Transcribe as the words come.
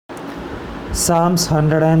Psalms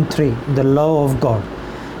 103. The love of God.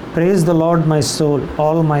 Praise the Lord, my soul,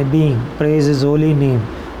 all my being. Praise his holy name.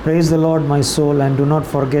 Praise the Lord, my soul, and do not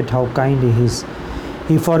forget how kind he is.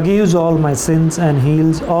 He forgives all my sins and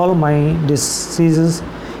heals all my diseases.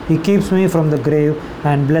 He keeps me from the grave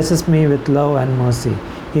and blesses me with love and mercy.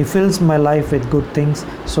 He fills my life with good things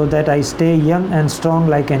so that I stay young and strong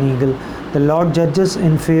like an eagle. The Lord judges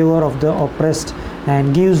in favor of the oppressed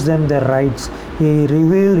and gives them their rights. He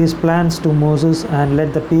revealed his plans to Moses and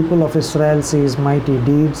let the people of Israel see his mighty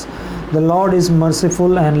deeds. The Lord is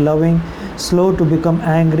merciful and loving, slow to become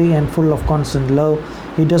angry and full of constant love.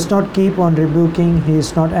 He does not keep on rebuking, he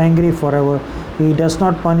is not angry forever. He does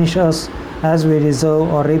not punish us as we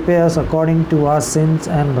deserve or repay us according to our sins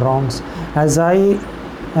and wrongs. As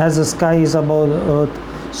the sky is above the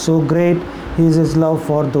earth, so great is his love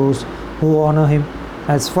for those who honor him.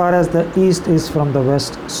 As far as the east is from the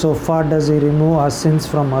west, so far does he remove our sins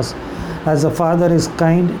from us. As the Father is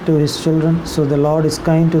kind to his children, so the Lord is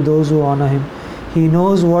kind to those who honor him. He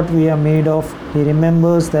knows what we are made of. He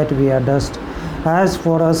remembers that we are dust. As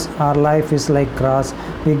for us, our life is like grass.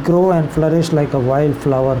 We grow and flourish like a wild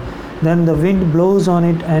flower. Then the wind blows on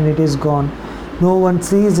it and it is gone. No one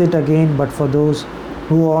sees it again, but for those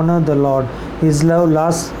who honor the Lord, his love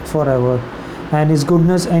lasts forever, and his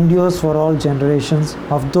goodness endures for all generations.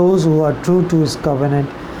 Of those who are true to his covenant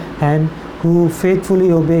and who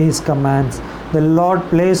faithfully obey his commands, the Lord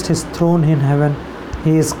placed his throne in heaven.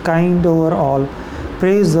 He is kind over all.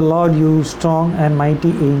 Praise the Lord, you strong and mighty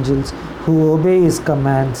angels who obey his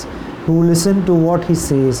commands, who listen to what he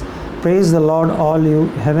says. Praise the Lord, all you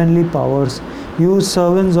heavenly powers, you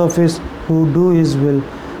servants of his who do his will.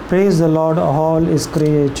 Praise the Lord, all his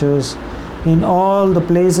creatures. In all the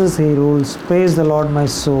places he rules. Praise the Lord, my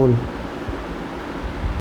soul.